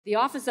The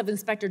Office of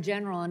Inspector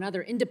General and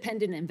other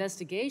independent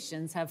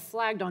investigations have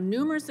flagged on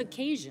numerous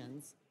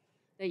occasions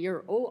that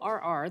your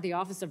ORR, the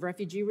Office of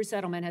Refugee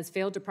Resettlement, has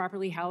failed to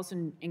properly house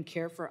and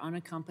care for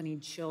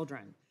unaccompanied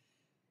children.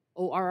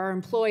 ORR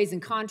employees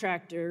and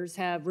contractors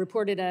have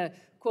reported a,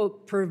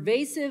 quote,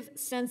 pervasive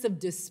sense of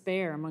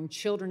despair among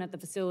children at the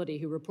facility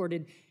who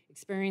reported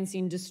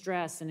experiencing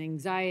distress and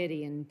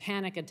anxiety and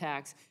panic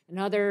attacks. In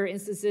other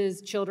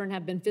instances, children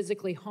have been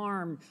physically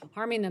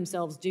harming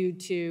themselves due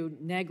to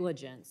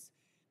negligence.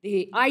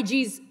 The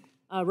IG's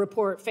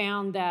report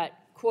found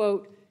that,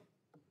 quote,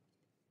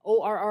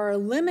 ORR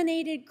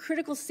eliminated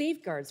critical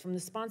safeguards from the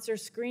sponsor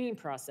screening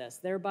process,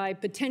 thereby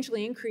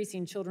potentially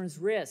increasing children's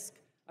risk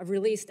of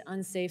release to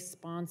unsafe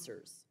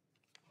sponsors.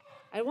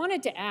 I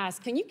wanted to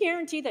ask, can you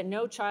guarantee that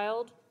no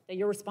child that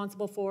you're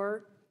responsible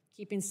for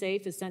keeping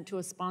safe is sent to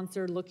a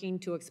sponsor looking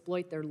to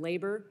exploit their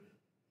labor?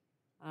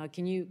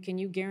 Can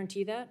you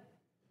guarantee that?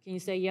 Can you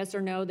say yes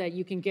or no that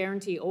you can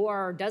guarantee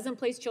ORR doesn't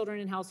place children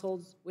in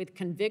households with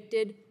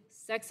convicted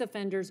sex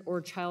offenders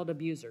or child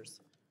abusers?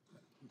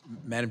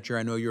 Madam Chair,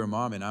 I know you're a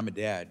mom and I'm a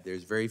dad.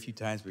 There's very few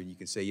times when you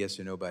can say yes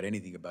or no about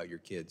anything about your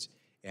kids.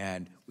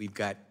 And we've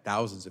got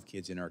thousands of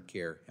kids in our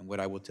care. And what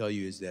I will tell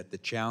you is that the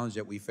challenge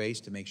that we face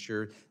to make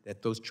sure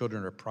that those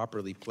children are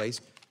properly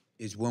placed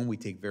is one we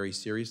take very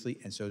seriously.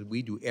 And so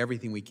we do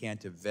everything we can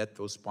to vet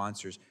those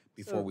sponsors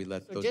before we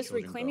let those children go. Just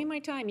reclaiming my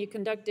time, you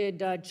conducted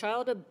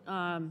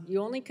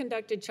you only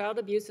conducted child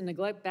abuse and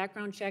neglect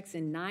background checks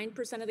in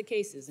 9% of the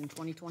cases in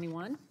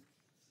 2021.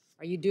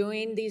 Are you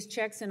doing these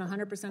checks in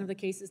 100% of the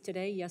cases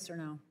today, yes or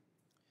no?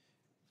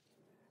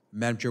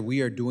 Madam Chair,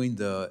 we are doing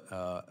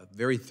the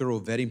very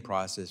thorough vetting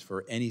process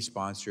for any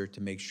sponsor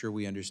to make sure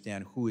we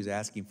understand who is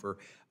asking for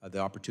the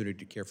opportunity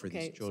to care for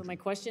these children. Okay, so my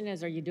question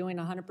is, are you doing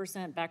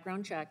 100%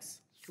 background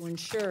checks to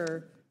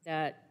ensure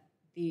that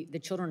the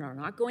children are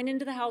not going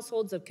into the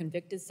households of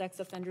convicted sex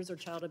offenders or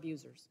child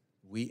abusers?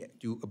 We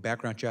do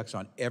background checks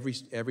on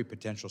every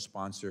potential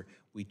sponsor.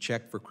 We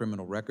check for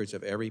criminal records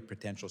of every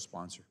potential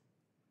sponsor.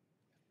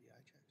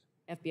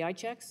 FBI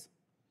checks?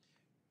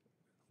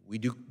 We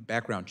do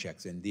background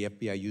checks, and the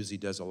FBI usually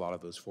does a lot of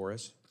those for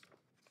us.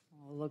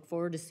 I'll look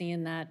forward to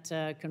seeing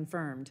that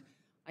confirmed.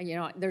 You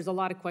know, there's a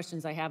lot of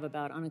questions I have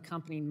about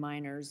unaccompanied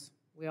minors.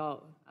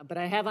 But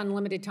I have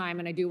unlimited time,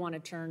 and I do want to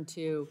turn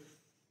to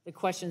the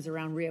questions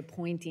around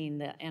reappointing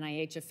the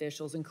NIH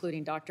officials,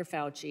 including Dr.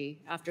 Fauci,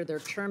 after their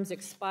terms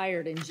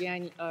expired in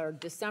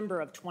December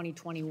of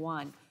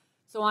 2021.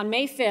 So on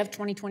May 5th,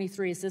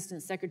 2023,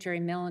 Assistant Secretary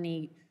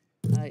Melanie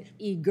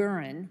E.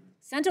 Guerin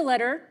sent a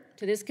letter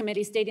to this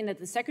committee stating that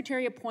the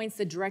Secretary appoints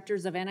the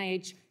directors of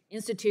NIH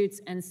institutes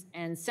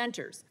and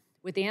centers,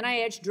 with the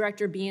NIH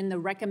director being the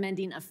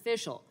recommending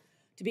official.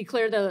 To be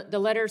clear, the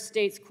letter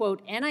states,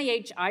 quote,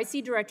 NIH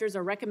IC directors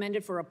are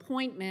recommended for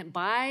appointment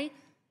by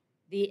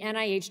the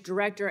NIH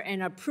director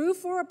and approved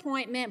for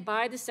appointment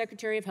by the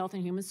Secretary of Health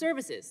and Human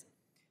Services.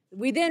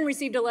 We then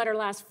received a letter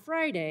last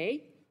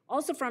Friday,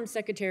 also from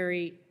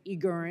Secretary E.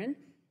 Guerin,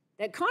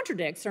 that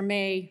contradicts her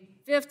May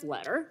 5th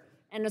letter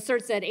and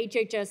asserts that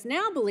HHS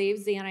now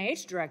believes the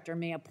NIH director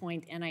may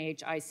appoint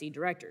NIH IC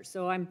directors.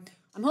 So I'm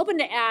hoping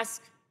to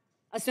ask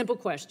a simple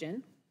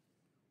question,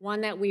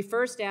 one that we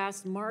first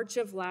asked March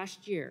of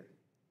last year.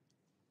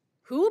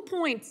 Who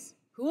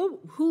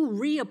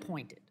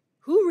reappointed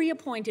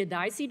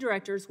the IC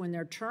directors when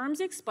their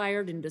terms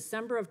expired in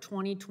December of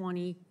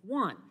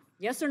 2021?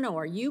 Yes or no?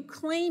 Are you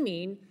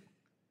claiming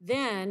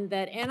then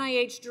that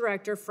NIH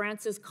director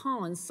Francis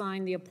Collins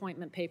signed the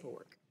appointment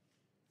paperwork?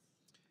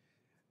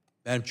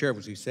 Madam Chair,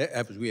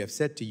 as we have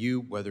said to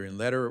you, whether in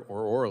letter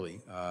or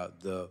orally,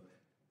 the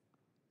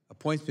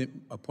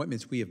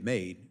appointments we have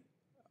made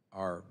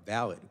are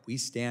valid. We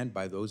stand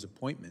by those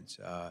appointments.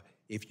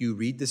 If you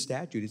read the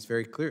statute, it's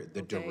very clear.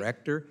 The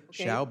director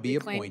shall be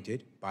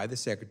appointed by the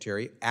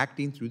Secretary,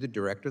 acting through the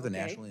director of the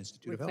National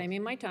Institute of Health.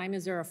 Reclaiming my time,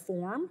 is there a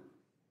form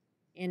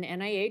in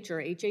NIH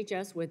or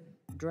HHS with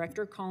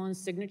Director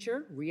Collins'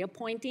 signature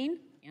reappointing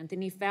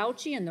Anthony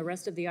Fauci and the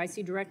rest of the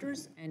IC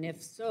directors? And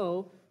if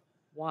so,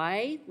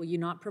 why will you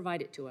not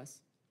provide it to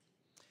us?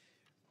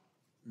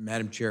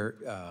 Madam Chair,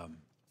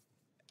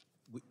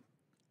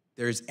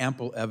 there is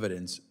ample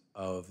evidence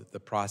of the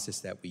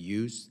process that we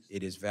use.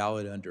 It is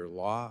valid under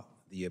law.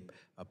 The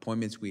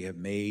appointments we have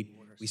made,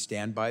 we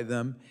stand by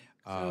them.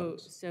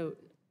 So,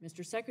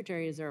 Mr.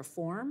 Secretary, is there a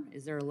form?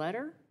 Is there a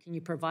letter? Can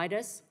you provide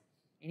us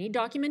any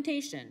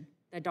documentation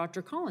that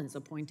Dr. Collins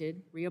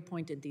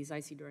reappointed these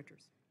IC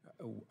directors?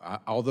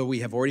 Although we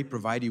have already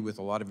provided you with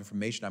a lot of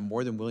information, I'm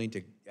more than willing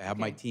to have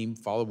my team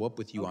follow up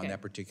with you on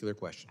that particular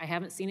question. I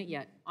haven't seen it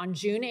yet. On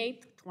June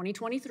 8th,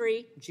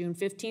 2023, June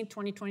 15th,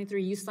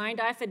 2023, you signed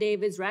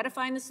affidavits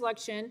ratifying the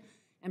selection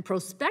and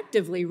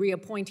prospectively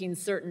reappointing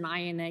certain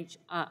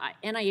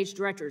NIH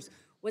directors.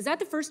 Was that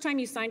the first time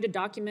you signed a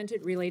document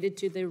related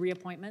to the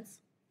reappointments?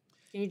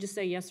 Can you just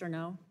say yes or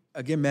no?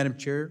 Again, Madam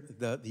Chair,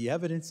 the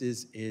evidence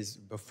is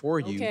before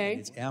you, and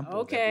it's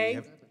ample.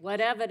 Okay,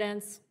 what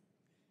evidence?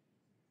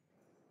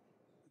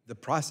 The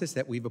process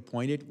that we've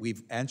appointed,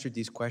 we've answered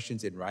these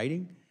questions in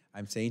writing.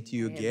 I'm saying to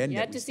you I have again that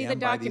yet we to see the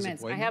stand by these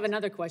documents. I appointments. have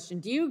another question.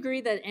 Do you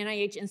agree that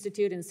NIH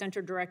Institute and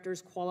Center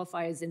directors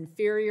qualify as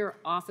inferior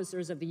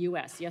officers of the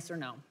U.S.? Yes or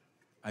no?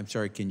 I'm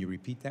sorry, can you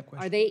repeat that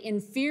question? Are they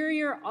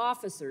inferior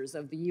officers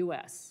of the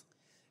U.S.?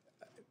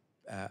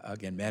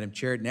 Again, Madam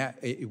Chair, now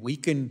we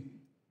can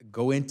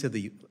go into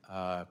the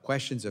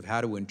questions of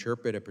how to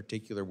interpret a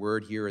particular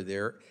word here or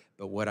there,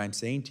 but what I'm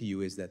saying to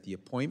you is that the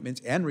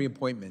appointments and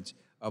reappointments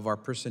of our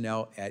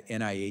personnel at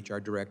NIH, our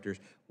directors,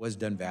 was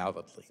done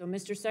validly. So,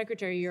 Mr.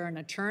 Secretary, you're an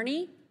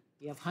attorney,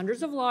 you have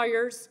hundreds of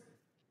lawyers.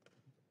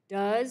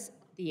 Does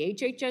the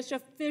HHS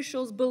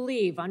officials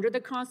believe under the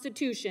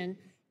Constitution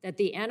that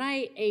the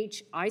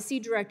NIH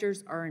IC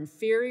directors are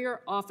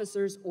inferior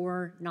officers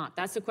or not?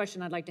 That's the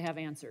question I'd like to have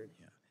answered.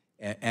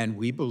 Yeah. And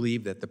we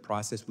believe that the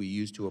process we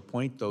used to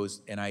appoint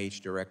those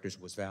NIH directors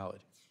was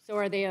valid. So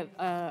are they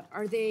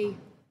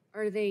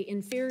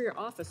inferior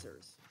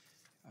officers?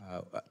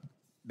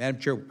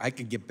 Madam Chair, I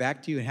could get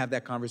back to you and have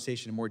that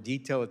conversation in more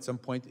detail at some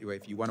point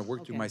if you want to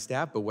work through my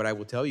staff, but what I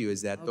will tell you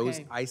is that those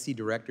IC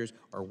directors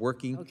are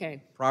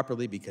working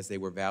properly because they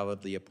were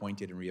validly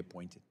appointed and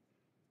reappointed.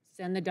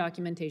 Send the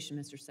documentation,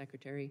 Mr.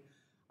 Secretary.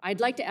 I'd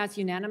like to ask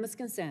unanimous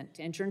consent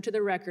to enter into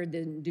the record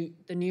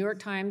the New York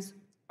Times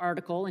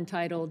article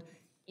entitled,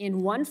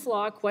 "In One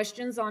Flaw,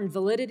 Questions on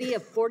Validity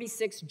of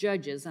 46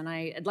 Judges," and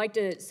I'd like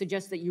to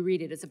suggest that you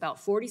read it. It's about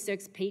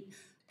 46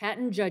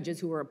 patent judges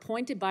who were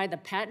appointed by the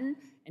Patent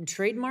and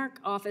Trademark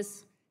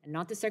Office and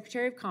not the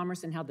Secretary of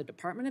Commerce, and how the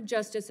Department of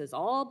Justice has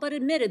all but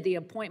admitted the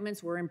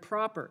appointments were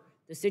improper.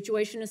 The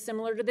situation is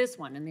similar to this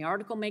one, and the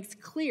article makes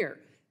clear,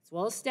 it's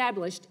well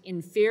established,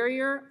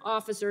 inferior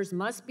officers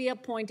must be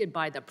appointed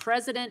by the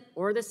President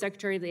or the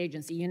Secretary of the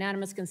agency.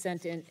 Unanimous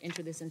consent to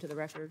enter this into the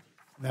record.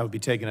 That would be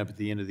taken up at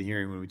the end of the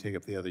hearing when we take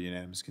up the other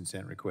unanimous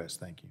consent request.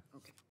 Thank you.